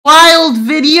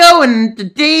video, and in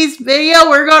today's video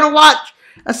we're going to watch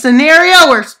a scenario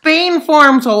where Spain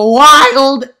forms a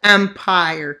wild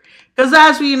empire. Because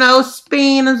as we know,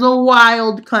 Spain is a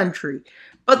wild country.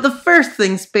 But the first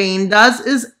thing Spain does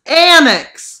is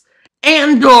annex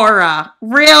Andorra.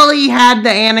 Really had to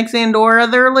annex Andorra.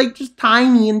 They're like just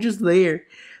tiny and just there.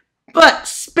 But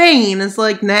Spain is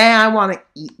like, nah, I want to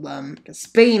eat them. Because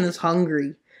Spain is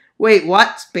hungry. Wait,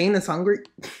 what? Spain is hungry?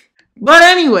 But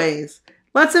anyways,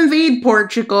 let's invade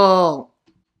Portugal.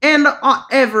 And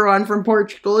everyone from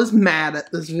Portugal is mad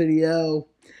at this video.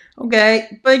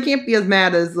 Okay, but it can't be as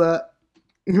mad as the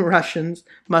Russians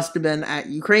must have been at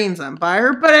Ukraine's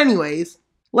empire. But anyways,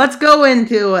 let's go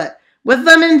into it. With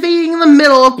them invading the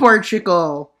middle of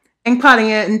Portugal and cutting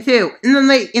it in two. And then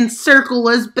they encircle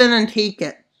Lisbon and take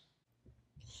it.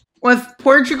 With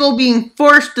Portugal being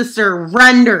forced to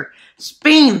surrender,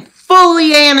 Spain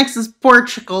fully annexes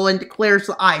Portugal and declares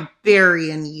the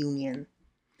Iberian Union.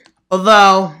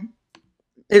 Although,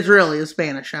 it's really a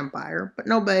Spanish empire, but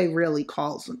nobody really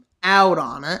calls them out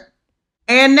on it.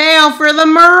 And now for the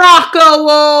Morocco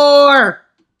War!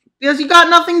 Because you got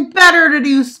nothing better to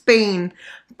do, Spain,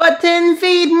 but to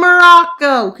invade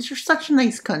Morocco, because you're such a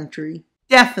nice country.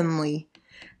 Definitely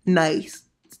nice.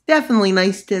 It's definitely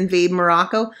nice to invade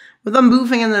Morocco, with them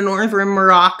moving in the northern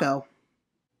Morocco.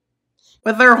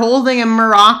 With their holding in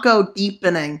Morocco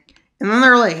deepening. And then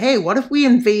they're like, hey, what if we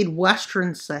invade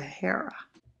Western Sahara?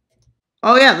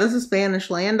 Oh yeah, this is Spanish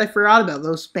land. I forgot about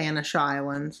those Spanish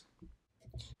islands.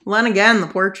 Well, then again, the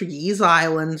Portuguese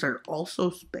islands are also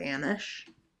Spanish.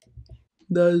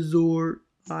 The Azore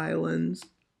Islands.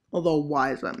 Although,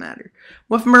 why does that matter?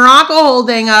 With Morocco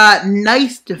holding a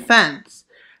nice defense.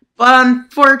 But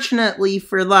unfortunately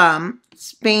for them,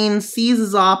 Spain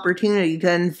seizes the opportunity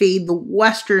to invade the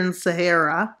Western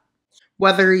Sahara.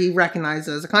 Whether you recognize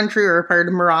it as a country or a part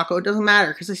of Morocco, it doesn't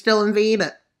matter because they still invade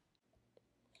it.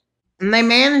 And they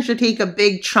managed to take a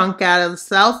big chunk out of the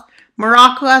south.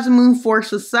 Morocco has to move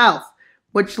forces south,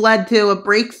 which led to a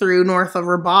breakthrough north of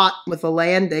Rabat with a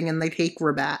landing, and they take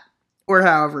Rabat, or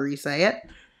however you say it.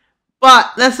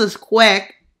 But this is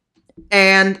quick,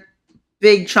 and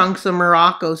big chunks of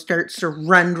Morocco start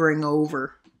surrendering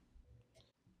over.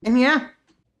 And yeah,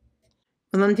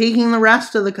 and then taking the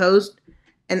rest of the coast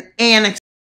and annex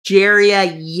Algeria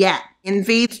yet.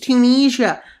 Invades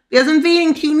Tunisia. Because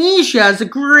invading Tunisia is a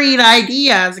great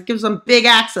idea as it gives them big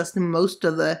access to most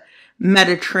of the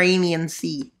Mediterranean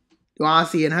Sea. You want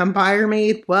to see an empire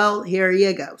made? Well, here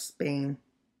you go, Spain.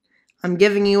 I'm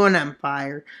giving you an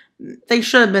empire. They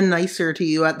should have been nicer to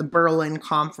you at the Berlin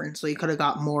Conference so you could have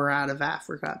got more out of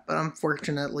Africa. But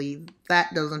unfortunately,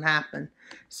 that doesn't happen.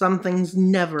 Some things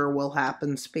never will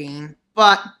happen, Spain.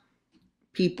 But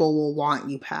people will want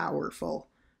you powerful.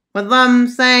 With them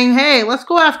saying, hey, let's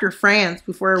go after France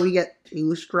before we get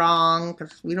too strong.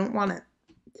 Because we don't want to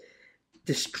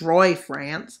destroy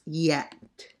France yet.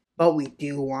 But we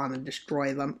do want to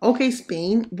destroy them. Okay,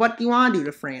 Spain, what do you want to do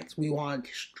to France? We want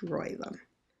to destroy them.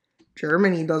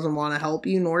 Germany doesn't want to help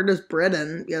you, nor does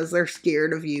Britain, because they're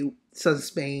scared of you, says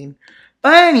Spain.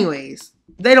 But anyways,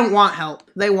 they don't want help.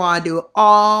 They want to do it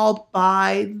all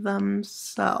by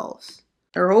themselves.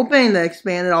 They're hoping to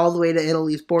expand it all the way to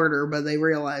Italy's border, but they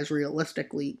realize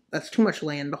realistically that's too much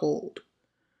land to hold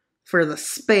for the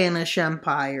Spanish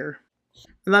Empire.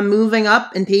 And then moving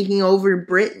up and taking over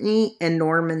Brittany and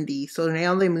Normandy. So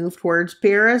now they move towards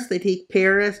Paris. They take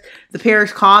Paris. The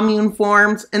Paris Commune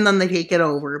forms, and then they take it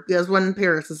over. Because when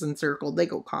Paris is encircled, they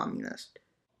go communist.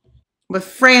 With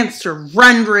France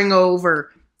surrendering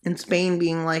over, and Spain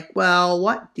being like, well,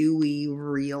 what do we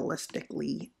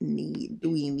realistically need?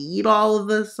 Do we need all of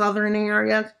the southern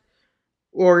areas?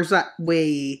 Or is that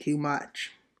way too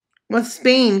much? With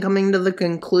Spain coming to the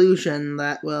conclusion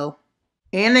that, well,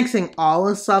 annexing all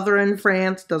of southern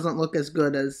France doesn't look as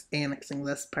good as annexing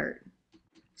this part.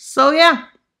 So yeah.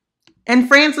 And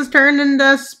France is turned into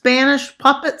a Spanish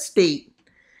puppet state.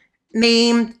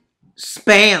 Named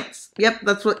Spance. Yep,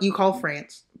 that's what you call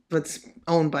France. But it's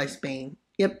owned by Spain.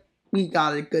 Yep, we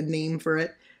got a good name for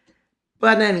it.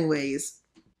 But anyways.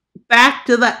 Back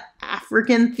to the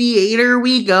African theater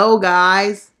we go,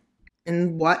 guys.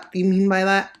 And what do you mean by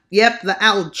that? Yep, the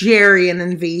Algerian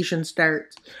invasion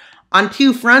starts. On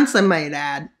two fronts, I might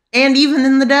add. And even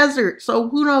in the desert. So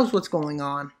who knows what's going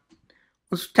on.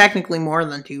 It's technically more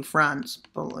than two fronts.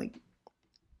 But like,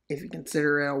 if you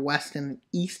consider it a west and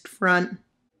east front.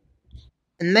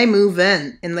 And they move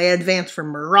in. And they advance from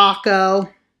Morocco.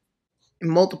 In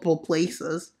multiple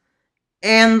places.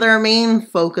 And their main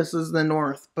focus is the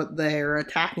north. But they're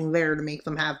attacking there to make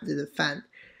them have to defend.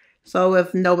 So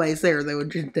if nobody's there, they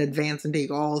would just advance and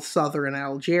take all of southern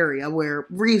Algeria, where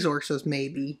resources may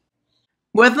be.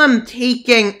 With them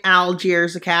taking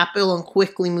Algiers, the capital, and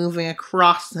quickly moving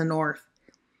across the north.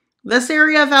 This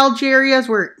area of Algeria is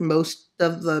where most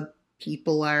of the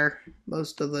people are.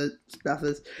 Most of the stuff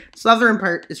is. Southern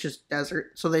part is just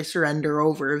desert, so they surrender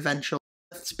over eventually.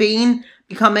 Spain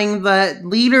becoming the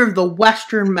leader of the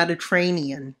Western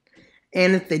Mediterranean.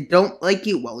 And if they don't like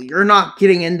you, well, you're not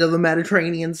getting into the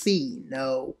Mediterranean Sea.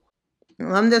 No.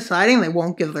 Well, I'm deciding they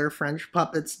won't give their French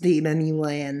puppets deed any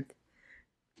land.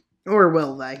 Or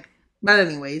will they? But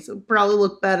anyways, it'll probably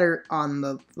look better on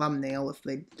the thumbnail if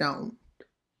they don't.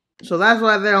 So that's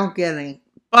why they don't get any.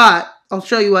 But I'll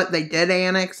show you what they did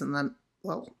annex and then,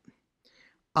 well,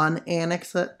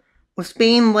 unannex it. With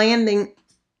Spain landing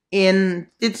in...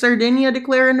 Did Sardinia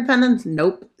declare independence?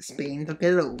 Nope. Spain took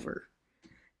it over.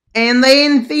 And they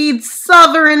invade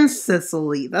southern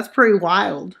Sicily. That's pretty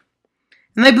wild.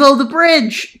 And they build a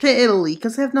bridge to Italy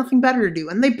because they have nothing better to do.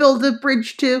 And they build a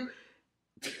bridge to...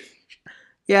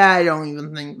 Yeah, I don't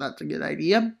even think that's a good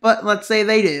idea. But let's say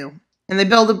they do. And they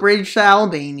build a bridge to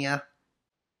Albania.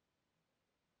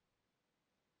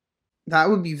 That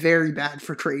would be very bad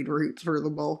for trade routes for the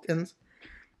Balkans.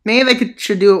 Maybe they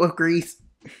should do it with Greece.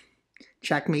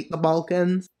 Checkmate the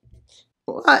Balkans.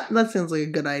 What? That sounds like a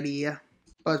good idea.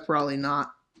 But it's probably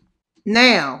not.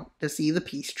 Now, to see the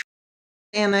peace treaty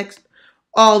annexed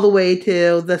all the way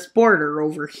to this border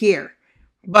over here.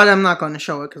 But I'm not going to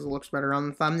show it because it looks better on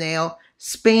the thumbnail.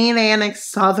 Spain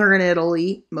annexed southern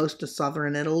Italy. Most of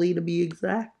southern Italy, to be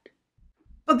exact.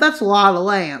 But that's a lot of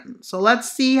land. So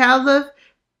let's see how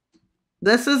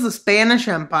This is the Spanish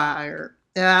Empire.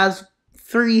 It has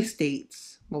 3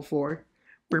 states before.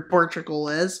 Where Portugal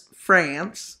is,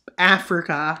 France,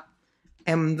 Africa,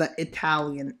 and the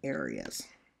Italian areas.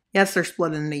 Yes, they're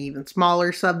split into even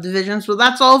smaller subdivisions. So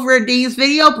that's all for today's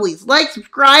video. Please like,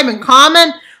 subscribe, and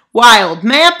comment. Wild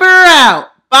Mapper out.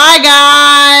 Bye,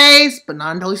 guys. But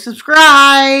not until you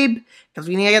subscribe. Because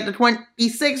we need to get to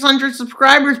 2,600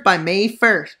 subscribers by May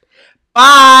 1st.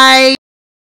 Bye.